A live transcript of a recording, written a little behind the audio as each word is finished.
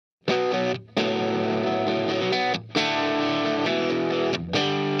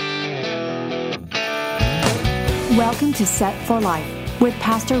Welcome to Set for Life with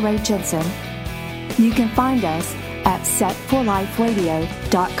Pastor Ray Jensen. You can find us at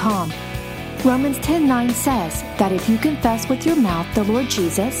setforliferadio.com. Romans 10:9 says that if you confess with your mouth the Lord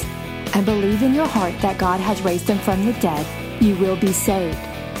Jesus and believe in your heart that God has raised him from the dead, you will be saved.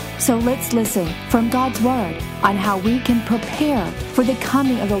 So let's listen from God's Word on how we can prepare for the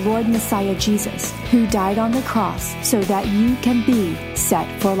coming of the Lord Messiah Jesus, who died on the cross so that you can be set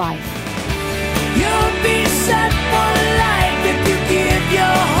for life. You'll be set for life if you give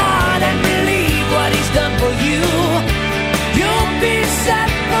your heart and believe what he's done for you. You'll be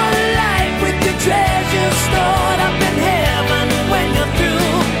set for life with your treasure stored up in heaven when you're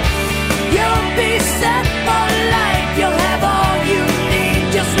through. You'll be set for life. You'll have all you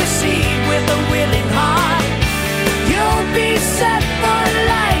need. Just receive with a willing heart. You'll be set for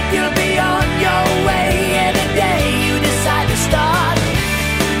life. You'll be on your way any day you decide to start.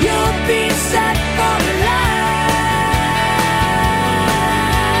 You'll be set for life.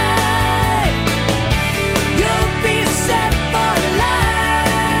 You'll be set for life.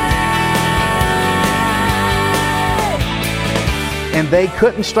 And they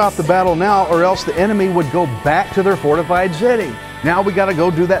couldn't stop the battle now, or else the enemy would go back to their fortified city. Now we got to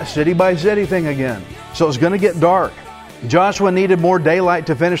go do that city by city thing again. So it's going to get dark. Joshua needed more daylight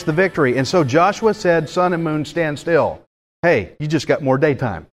to finish the victory. And so Joshua said, sun and moon, stand still. Hey, you just got more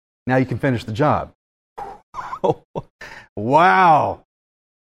daytime. Now you can finish the job. Wow.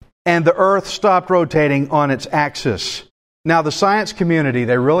 And the earth stopped rotating on its axis. Now the science community,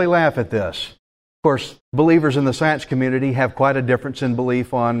 they really laugh at this. Of course, believers in the science community have quite a difference in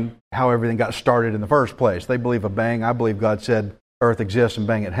belief on how everything got started in the first place. They believe a bang. I believe God said earth exists and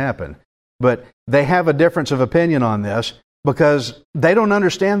bang, it happened. But they have a difference of opinion on this because they don't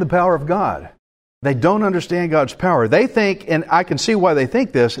understand the power of God. They don't understand God's power. They think, and I can see why they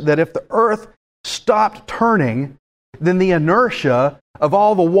think this, that if the earth stopped turning, then the inertia of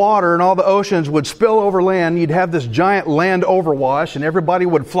all the water and all the oceans would spill over land. You'd have this giant land overwash and everybody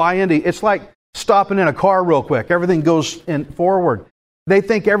would fly into it. It's like stopping in a car real quick. Everything goes forward. They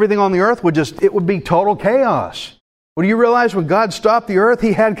think everything on the earth it would be total chaos. Well, do you realize when God stopped the earth,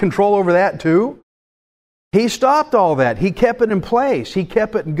 he had control over that too? He stopped all that. He kept it in place. He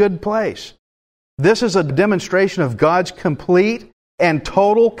kept it in good place. This is a demonstration of God's complete and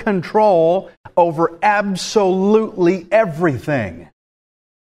total control over absolutely everything.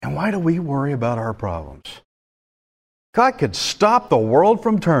 And why do we worry about our problems? God could stop the world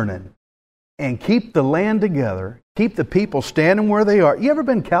from turning and keep the land together, keep the people standing where they are. You ever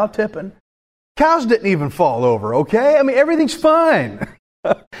been cow tipping? Cows didn't even fall over, okay? I mean, everything's fine.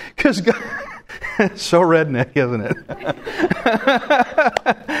 Because God... It's so redneck, isn't it?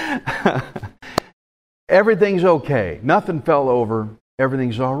 Everything's okay. Nothing fell over.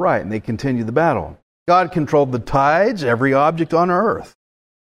 Everything's all right. And they continue the battle. God controlled the tides, every object on earth.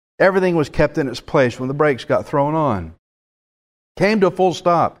 Everything was kept in its place when the brakes got thrown on. Came to a full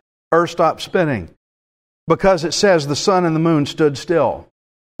stop. Earth stopped spinning. Because it says the sun and the moon stood still.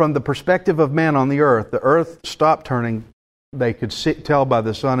 From the perspective of man on the earth stopped turning. They could tell by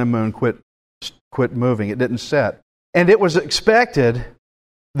the sun and moon quit moving. It didn't set. And it was expected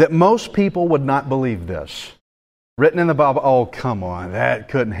that most people would not believe this. Written in the Bible, oh, come on, that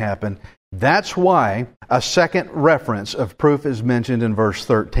couldn't happen. That's why a second reference of proof is mentioned in verse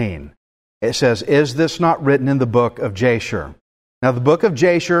 13. It says, is this not written in the book of Jasher? Now, the book of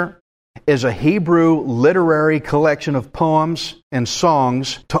Jasher is a Hebrew literary collection of poems and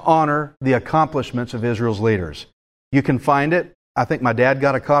songs to honor the accomplishments of Israel's leaders. You can find it. I think my dad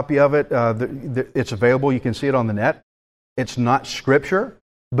got a copy of it. It's available. You can see it on the net. It's not scripture,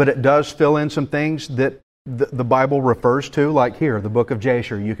 but it does fill in some things that the Bible refers to, like here, the book of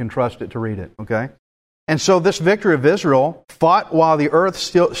Jasher. You can trust it to read it, okay? And so this victory of Israel, fought while the earth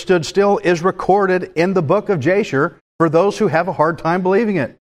stood still, is recorded in the book of Jasher for those who have a hard time believing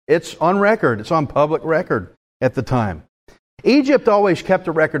it. It's on record. It's on public record at the time. Egypt always kept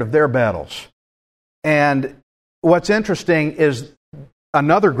a record of their battles. And what's interesting is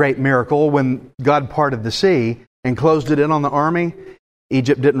another great miracle when God parted the sea and closed it in on the army.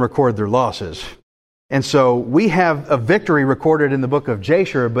 Egypt didn't record their losses. And so we have a victory recorded in the book of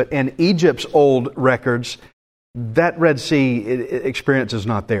Jasher, but in Egypt's old records, that Red Sea experience is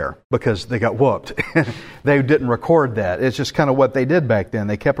not there because they got whooped. They didn't record that. It's just kind of what they did back then.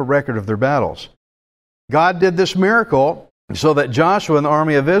 They kept a record of their battles. God did this miracle so that Joshua and the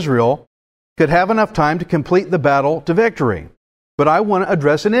army of Israel could have enough time to complete the battle to victory. But I want to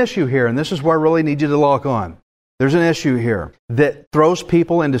address an issue here, and this is where I really need you to lock on. There's an issue here that throws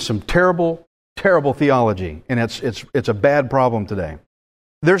people into some terrible theology, and it's a bad problem today.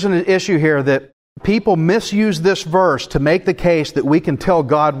 There's an issue here that people misuse this verse to make the case that we can tell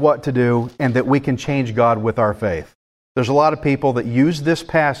God what to do and that we can change God with our faith. There's a lot of people that use this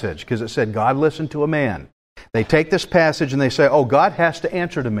passage because it said God listened to a man. They take this passage and they say, oh, God has to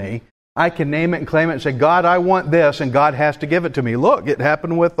answer to me. I can name it and claim it and say, God, I want this, and God has to give it to me. Look, it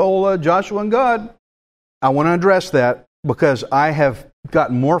happened with old Joshua and God. I want to address that because I have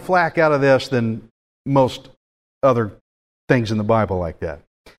gotten more flack out of this than most other things in the Bible like that.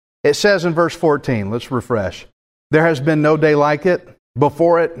 It says in verse 14, let's refresh. There has been no day like it,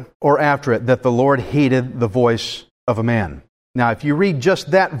 before it or after it, that the Lord heeded the voice of a man. Now, if you read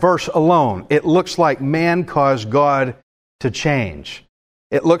just that verse alone, it looks like man caused God to change.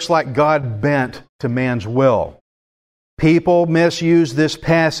 It looks like God bent to man's will. People misuse this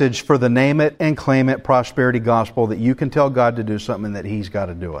passage for the name it and claim it prosperity gospel, that you can tell God to do something and that He's got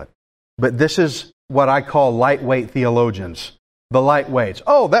to do it. But this is what I call lightweight theologians. The lightweights.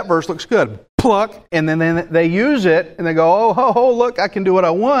 Oh, that verse looks good. Pluck. And then they use it and they go, oh, look, I can do what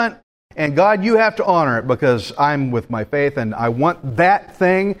I want. And God, you have to honor it because I'm with my faith and I want that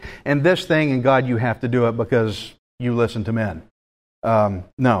thing and this thing. And God, you have to do it because you listen to men.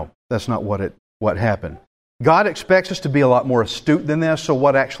 No, that's not what happened. God expects us to be a lot more astute than this. So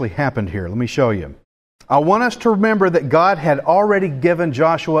what actually happened here? Let me show you. I want us to remember that God had already given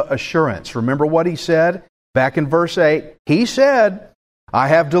Joshua assurance. Remember what He said back in verse 8? He said, I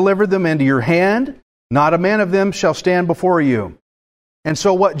have delivered them into your hand. Not a man of them shall stand before you. And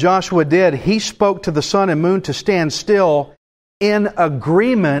so what Joshua did, he spoke to the sun and moon to stand still in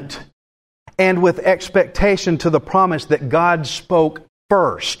agreement and with expectation to the promise that God spoke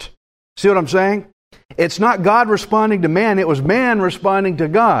first. See what I'm saying? It's not God responding to man, it was man responding to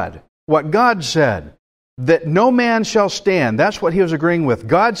God. What God said, that no man shall stand, that's what he was agreeing with.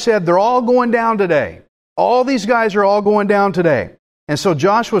 God said they're all going down today. All these guys are all going down today. And so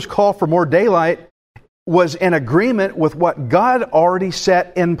Joshua's call for more daylight was in agreement with what God already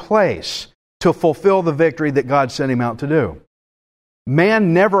set in place to fulfill the victory that God sent him out to do.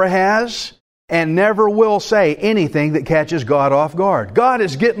 Man never has and never will say anything that catches God off guard. God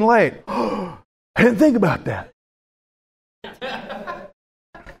is getting late. I didn't think about that.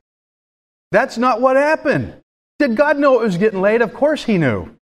 That's not what happened. Did God know it was getting late? Of course He knew.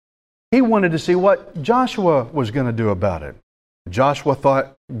 He wanted to see what Joshua was going to do about it. Joshua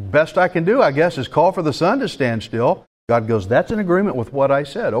thought, best I can do, I guess, is call for the sun to stand still. God goes, that's in agreement with what I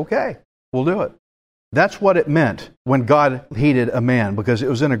said. Okay, we'll do it. That's what it meant when God heeded a man, because it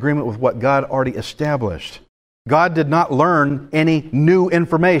was in agreement with what God already established. God did not learn any new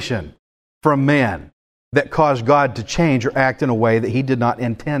information from man that caused God to change or act in a way that He did not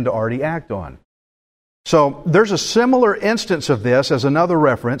intend to already act on. So there's a similar instance of this as another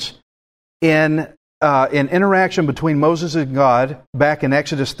reference in interaction between Moses and God back in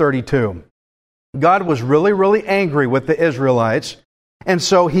Exodus 32. God was really, really angry with the Israelites, and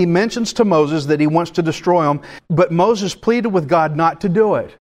so He mentions to Moses that He wants to destroy them, but Moses pleaded with God not to do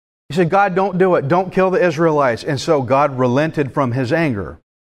it. He said, God, don't do it. Don't kill the Israelites. And so God relented from His anger.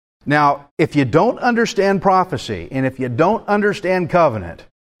 Now, if you don't understand prophecy, and if you don't understand covenant,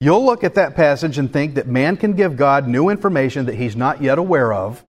 you'll look at that passage and think that man can give God new information that He's not yet aware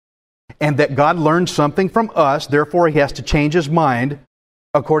of, and that God learned something from us, therefore He has to change His mind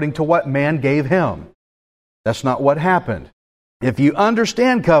according to what man gave Him. That's not what happened. If you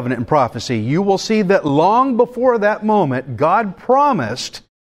understand covenant and prophecy, you will see that long before that moment, God promised,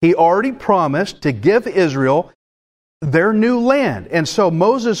 He already promised to give Israel their new land. And so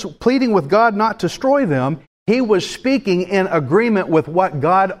Moses pleading with God not to destroy them, he was speaking in agreement with what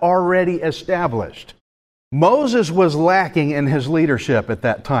God already established. Moses was lacking in his leadership at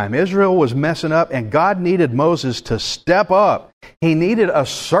that time. Israel was messing up, and God needed Moses to step up. He needed a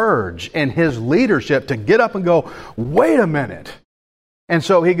surge in his leadership to get up and go, wait a minute. And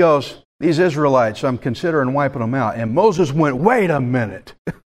so he goes, these Israelites, I'm considering wiping them out. And Moses went, wait a minute.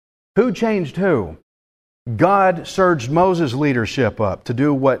 Who changed who? God surged Moses' leadership up to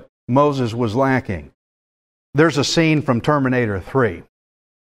do what Moses was lacking. There's a scene from Terminator 3.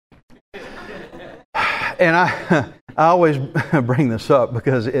 And I always bring this up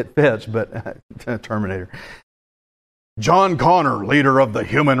because it fits, but Terminator. John Connor, leader of the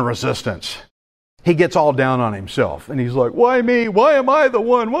human resistance. He gets all down on himself. And he's like, why me? Why am I the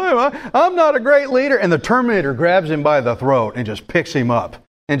one? Why am I? I'm not a great leader. And the Terminator grabs him by the throat and just picks him up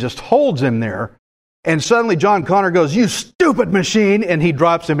and just holds him there. And suddenly John Connor goes, you stupid machine. And he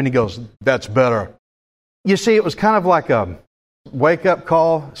drops him and he goes, that's better. You see, it was kind of like a wake-up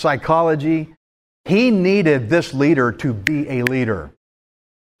call, psychology. He needed this leader to be a leader.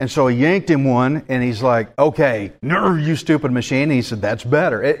 And so he yanked him one, and he's like, okay, you stupid machine. And he said, that's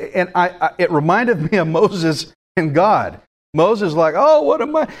better. It reminded me of Moses and God. Moses like, oh, what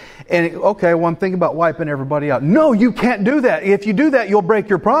am I? And okay, well, I'm thinking about wiping everybody out. No, you can't do that. If you do that, you'll break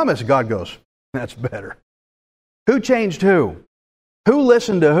your promise. God goes, that's better. Who changed who? Who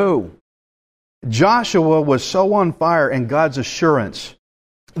listened to who? Joshua was so on fire in God's assurance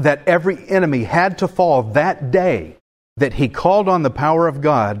that every enemy had to fall that day that he called on the power of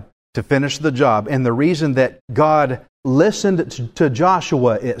God to finish the job. And the reason that God listened to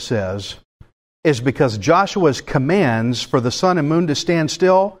Joshua, it says, is because Joshua's commands for the sun and moon to stand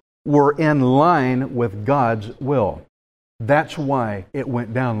still were in line with God's will. That's why it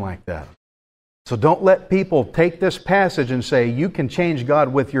went down like that. So don't let people take this passage and say, you can change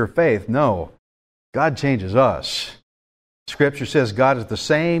God with your faith. No, God changes us. Scripture says God is the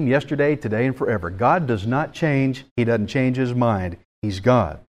same yesterday, today, and forever. God does not change. He doesn't change His mind. He's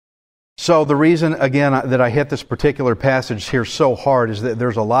God. So the reason, again, that I hit this particular passage here so hard is that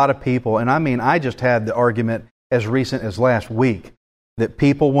there's a lot of people, and I mean, I just had the argument as recent as last week, that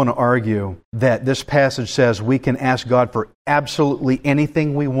people want to argue that this passage says we can ask God for absolutely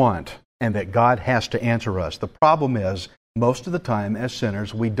anything we want and that God has to answer us. The problem is, most of the time as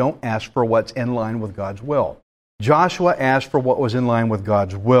sinners, we don't ask for what's in line with God's will. Joshua asked for what was in line with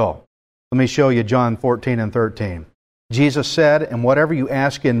God's will. Let me show you John 14 and 13. Jesus said, and whatever you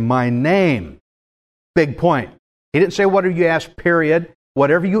ask in my name, big point. He didn't say whatever you ask, period.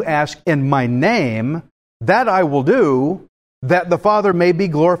 Whatever you ask in my name, that I will do, that the Father may be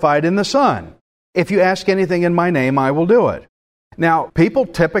glorified in the Son. If you ask anything in my name, I will do it. Now, people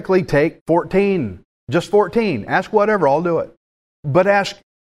typically take 14, just 14. Ask whatever, I'll do it. But ask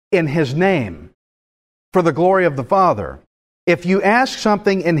in His name, for the glory of the Father. If you ask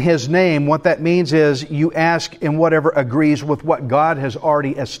something in His name, what that means is you ask in whatever agrees with what God has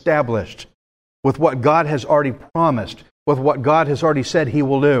already established, with what God has already promised, with what God has already said He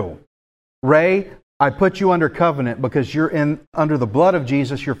will do. Ray, I put you under covenant because you're under the blood of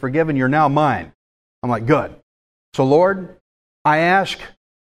Jesus, you're forgiven, you're now mine. I'm like, good. So Lord, I ask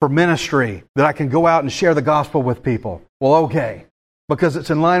for ministry, that I can go out and share the gospel with people. Well, okay, because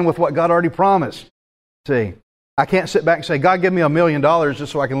it's in line with what God already promised. See, I can't sit back and say, God, give me $1 million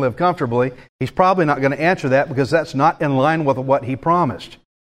just so I can live comfortably. He's probably not going to answer that because that's not in line with what He promised.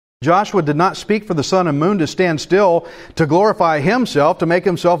 Joshua did not speak for the sun and moon to stand still, to glorify himself, to make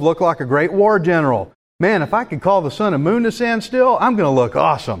himself look like a great war general. Man, if I could call the sun and moon to stand still, I'm going to look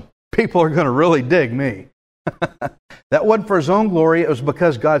awesome. People are going to really dig me. That wasn't for his own glory. It was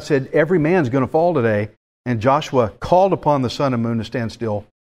because God said every man's going to fall today. And Joshua called upon the sun and moon to stand still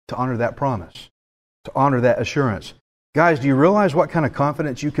to honor that promise, to honor that assurance. Guys, do you realize what kind of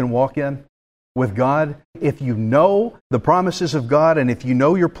confidence you can walk in with God? If you know the promises of God, and if you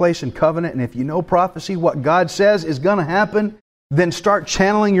know your place in covenant, and if you know prophecy, what God says is going to happen, then start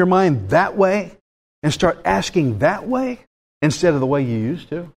channeling your mind that way and start asking that way instead of the way you used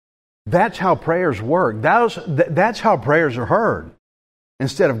to. That's how prayers work. That's how prayers are heard.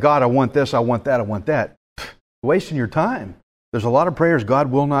 Instead of, God, I want this, I want that, I want that. Wasting your time. There's a lot of prayers God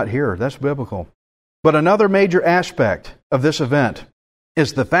will not hear. That's biblical. But another major aspect of this event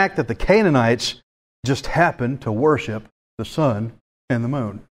is the fact that the Canaanites just happened to worship the sun and the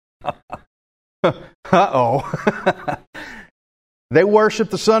moon. Uh-oh. They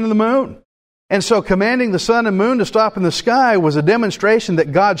worshiped the sun and the moon. And so commanding the sun and moon to stop in the sky was a demonstration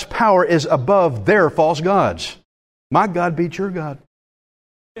that God's power is above their false gods. My God beats your God.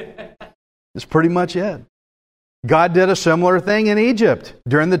 That's pretty much it. God did a similar thing in Egypt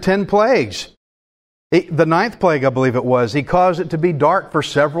during the 10 plagues. The 9th plague, I believe it was, He caused it to be dark for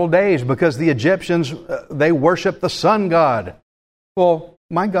several days because the Egyptians, they worshiped the sun god. Well,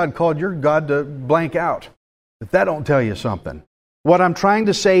 my God called your God to blank out. If that don't tell you something. What I'm trying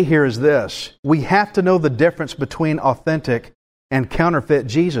to say here is this. We have to know the difference between authentic and counterfeit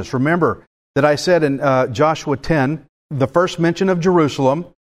Jesus. Remember that I said in Joshua 10, the first mention of Jerusalem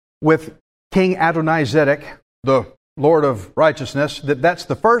with King Adonizedek, the Lord of righteousness, that's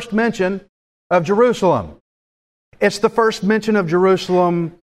the first mention of Jerusalem. It's the first mention of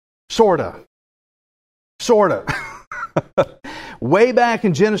Jerusalem, sorta. Way back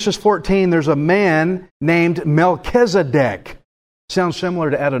in Genesis 14, there's a man named Melchizedek. Sounds similar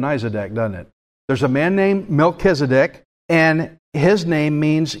to Adonizedek, doesn't it? There's a man named Melchizedek, and his name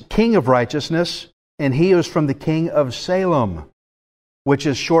means King of Righteousness, and he is from the King of Salem, which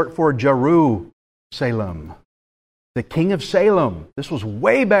is short for Jerusalem. The King of Salem. This was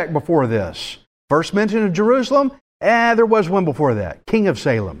way back before this. First mention of Jerusalem, there was one before that. King of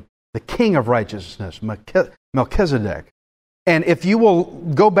Salem, the King of Righteousness, Melchizedek. And if you will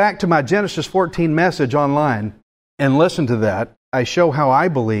go back to my Genesis 14 message online and listen to that, I show how I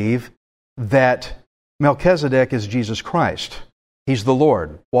believe that Melchizedek is Jesus Christ. He's the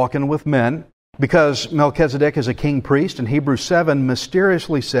Lord, walking with men, because Melchizedek is a king priest, and Hebrews 7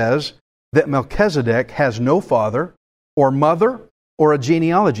 mysteriously says that Melchizedek has no father or mother or a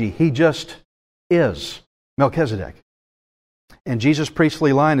genealogy. He just is Melchizedek. And Jesus'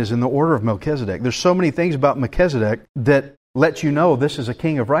 priestly line is in the order of Melchizedek. There's so many things about Melchizedek that let you know this is a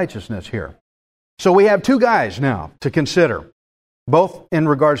king of righteousness here. So we have two guys now to consider, both in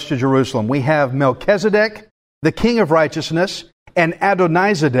regards to Jerusalem. We have Melchizedek, the king of righteousness, and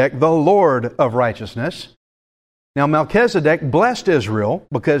Adonizedek, the Lord of righteousness. Now Melchizedek blessed Israel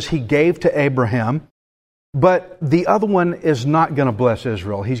because he gave to Abraham, but the other one is not going to bless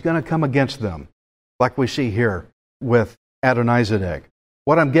Israel. He's going to come against them, like we see here with Adonizedek.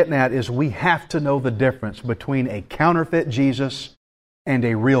 What I'm getting at is we have to know the difference between a counterfeit Jesus and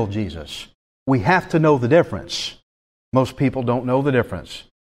a real Jesus. We have to know the difference. Most people don't know the difference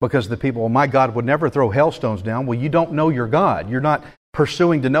because the people, well, my God would never throw hailstones down. Well, you don't know your God. You're not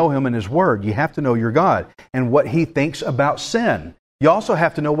pursuing to know Him in His Word. You have to know your God and what He thinks about sin. You also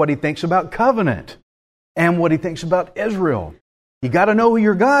have to know what He thinks about covenant and what He thinks about Israel. You got to know who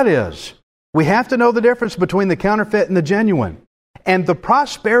your God is. We have to know the difference between the counterfeit and the genuine. And the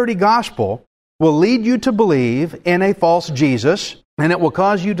prosperity gospel will lead you to believe in a false Jesus, and it will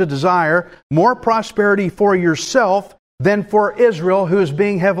cause you to desire more prosperity for yourself than for Israel, who is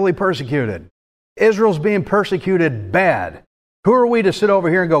being heavily persecuted. Israel's being persecuted bad. Who are we to sit over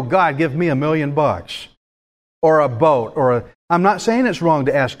here and go, God, give me $1 million or a boat I'm not saying it's wrong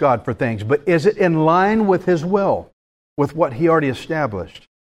to ask God for things, but is it in line with His will, with what He already established?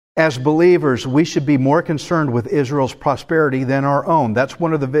 As believers, we should be more concerned with Israel's prosperity than our own. That's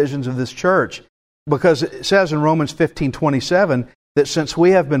one of the visions of this church, because it says in Romans 15:27 that since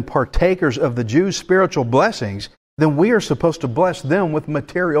we have been partakers of the Jews' spiritual blessings, then we are supposed to bless them with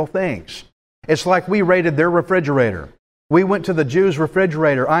material things. It's like we raided their refrigerator. We went to the Jews'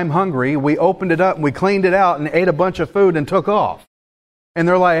 refrigerator. I'm hungry. We opened it up and we cleaned it out and ate a bunch of food and took off. And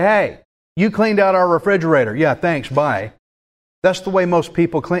they're like, hey, you cleaned out our refrigerator. Yeah, thanks, bye. That's the way most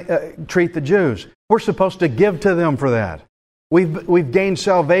people treat the Jews. We're supposed to give to them for that. We've gained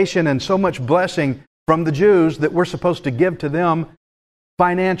salvation and so much blessing from the Jews that we're supposed to give to them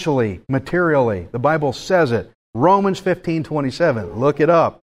financially, materially. The Bible says it. Romans 15:27. Look it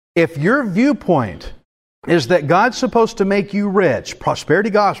up. If your viewpoint is that God's supposed to make you rich, prosperity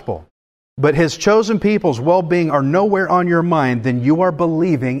gospel, but His chosen people's well-being are nowhere on your mind, then you are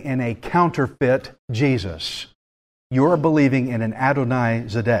believing in a counterfeit Jesus. You are believing in an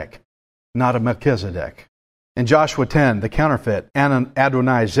Adonizedek, not a Melchizedek. In Joshua 10, the counterfeit,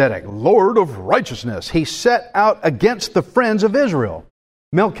 Adonizedek, Lord of righteousness, he set out against the friends of Israel.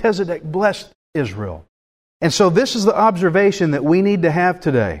 Melchizedek blessed Israel. And so this is the observation that we need to have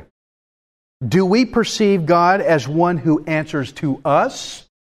today. Do we perceive God as one who answers to us,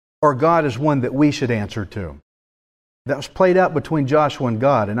 or God as one that we should answer to? That was played out between Joshua and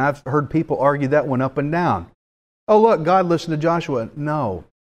God, and I've heard people argue that one up and down. Oh, look, God listened to Joshua. No.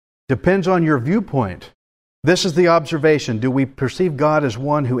 Depends on your viewpoint. This is the observation. Do we perceive God as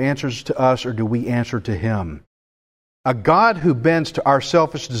one who answers to us, or do we answer to Him? A God who bends to our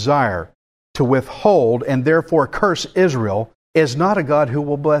selfish desire to withhold and therefore curse Israel is not a God who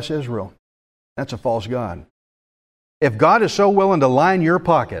will bless Israel. That's a false God. If God is so willing to line your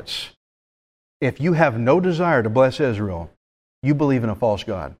pockets, if you have no desire to bless Israel, you believe in a false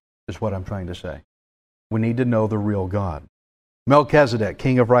God, is what I'm trying to say. We need to know the real God. Melchizedek,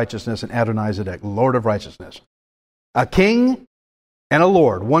 king of righteousness, and Adonizedek, Lord of righteousness. A king and a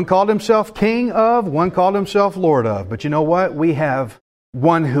Lord. One called himself king of, one called himself Lord of. But you know what? We have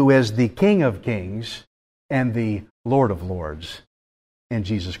one who is the King of kings and the Lord of lords in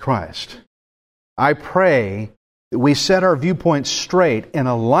Jesus Christ. I pray that we set our viewpoints straight in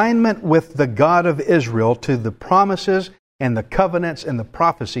alignment with the God of Israel to the promises and the covenants and the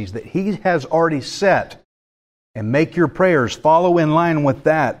prophecies that He has already set. And make your prayers follow in line with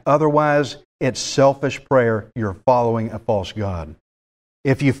that. Otherwise, it's selfish prayer. You're following a false God.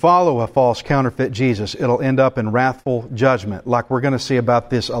 If you follow a false counterfeit Jesus, it'll end up in wrathful judgment, like we're going to see about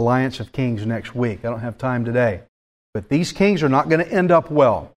this alliance of kings next week. I don't have time today. But these kings are not going to end up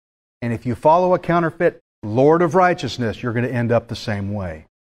well. And if you follow a counterfeit Lord of righteousness, you're going to end up the same way.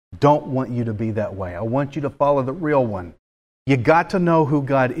 Don't want you to be that way. I want you to follow the real one. You got to know who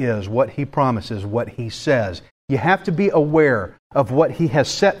God is, what He promises, what He says. You have to be aware of what He has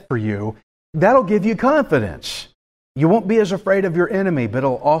set for you. That'll give you confidence. You won't be as afraid of your enemy, but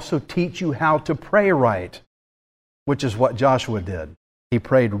it'll also teach you how to pray right, which is what Joshua did. He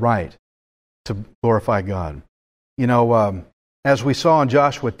prayed right to glorify God. You know, as we saw in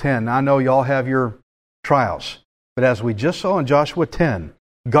Joshua 10, I know y'all have your trials, but as we just saw in Joshua 10,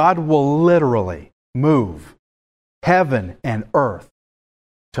 God will literally move heaven and earth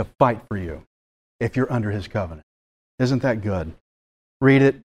to fight for you if you're under His covenant. Isn't that good? Read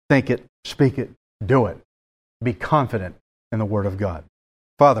it, think it, speak it, do it. Be confident in the Word of God.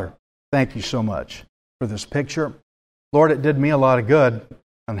 Father, thank you so much for this picture. Lord, it did me a lot of good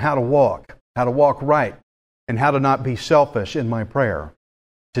on how to walk right, and how to not be selfish in my prayer,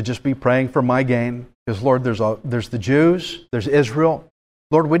 to just be praying for my gain. Because, Lord, there's the Jews, there's Israel.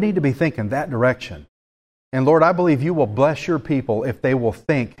 Lord, we need to be thinking that direction. And, Lord, I believe you will bless your people if they will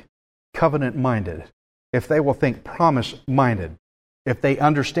think covenant-minded, if they will think promise-minded, if they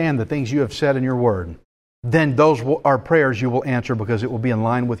understand the things you have said in your word. Then those are prayers you will answer because it will be in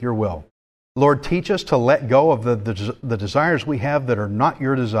line with your will. Lord, teach us to let go of the desires we have that are not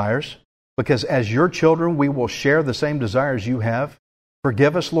your desires, because as your children, we will share the same desires you have.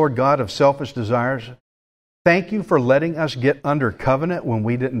 Forgive us, Lord God, of selfish desires. Thank you for letting us get under covenant when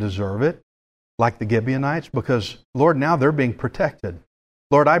we didn't deserve it, like the Gibeonites, because, Lord, now they're being protected.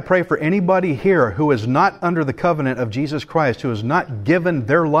 Lord, I pray for anybody here who is not under the covenant of Jesus Christ, who has not given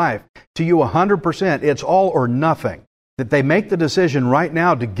their life to you 100%, it's all or nothing, that they make the decision right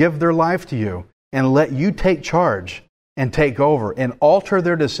now to give their life to you and let you take charge and take over and alter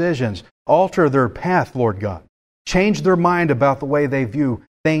their decisions, alter their path, Lord God. Change their mind about the way they view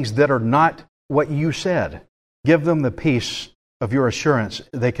things that are not what you said. Give them the peace of your assurance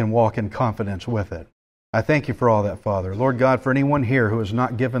they can walk in confidence with it. I thank you for all that, Father. Lord God, for anyone here who has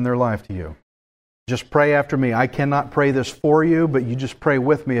not given their life to you, just pray after me. I cannot pray this for you, but you just pray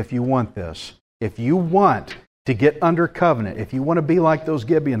with me if you want this. If you want to get under covenant, if you want to be like those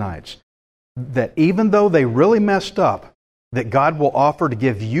Gibeonites, that even though they really messed up, that God will offer to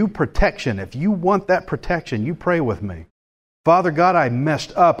give you protection. If you want that protection, you pray with me. Father God, I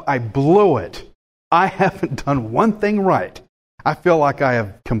messed up. I blew it. I haven't done one thing right. I feel like I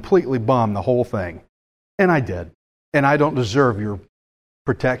have completely bombed the whole thing. And I did. And I don't deserve your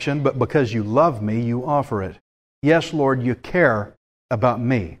protection, but because you love me, you offer it. Yes, Lord, you care about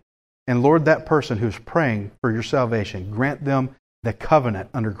me. And Lord, that person who's praying for your salvation, grant them the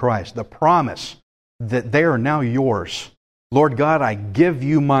covenant under Christ, the promise that they are now yours. Lord God, I give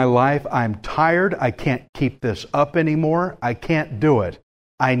you my life. I'm tired. I can't keep this up anymore. I can't do it.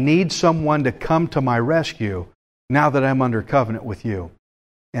 I need someone to come to my rescue now that I'm under covenant with you.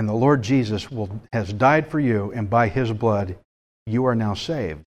 And the Lord Jesus has died for you, and by His blood, you are now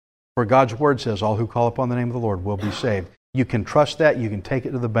saved. For God's Word says, all who call upon the name of the Lord will be saved. You can trust that. You can take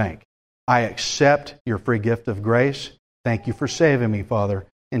it to the bank. I accept your free gift of grace. Thank you for saving me, Father,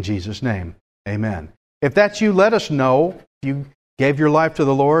 in Jesus' name. Amen. If that's you, let us know. If you gave your life to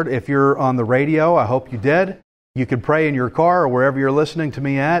the Lord, if you're on the radio, I hope you did. You can pray in your car or wherever you're listening to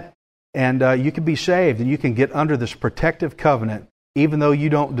me at, and you can be saved, and you can get under this protective covenant, even though you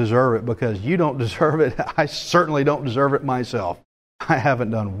don't deserve it, because you don't deserve it. I certainly don't deserve it myself. I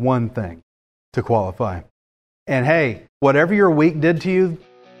haven't done one thing to qualify. And hey, whatever your week did to you,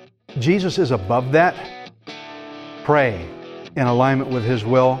 Jesus is above that. Pray in alignment with His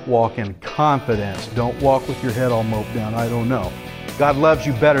will. Walk in confidence. Don't walk with your head all moped down. I don't know. God loves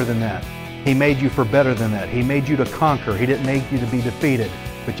you better than that. He made you for better than that. He made you to conquer. He didn't make you to be defeated.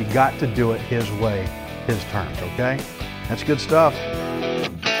 But you got to do it His way, His terms, okay? That's good stuff.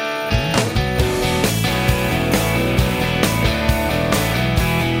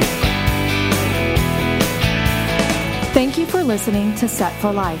 Thank you for listening to Set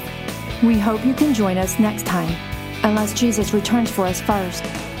for Life. We hope you can join us next time, unless Jesus returns for us first.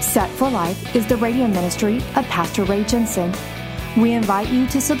 Set for Life is the radio ministry of Pastor Ray Jensen. We invite you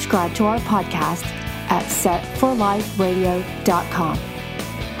to subscribe to our podcast at setforliferadio.com.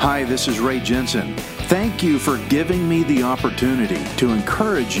 Hi, this is Ray Jensen. Thank you for giving me the opportunity to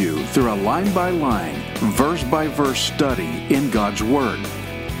encourage you through a line-by-line, verse-by-verse study in God's Word.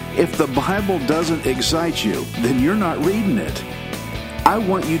 If the Bible doesn't excite you, then you're not reading it. I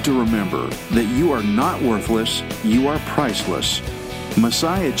want you to remember that you are not worthless, you are priceless.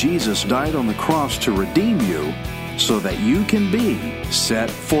 Messiah Jesus died on the cross to redeem you so that you can be set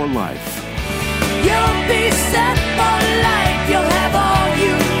for life. You'll be set for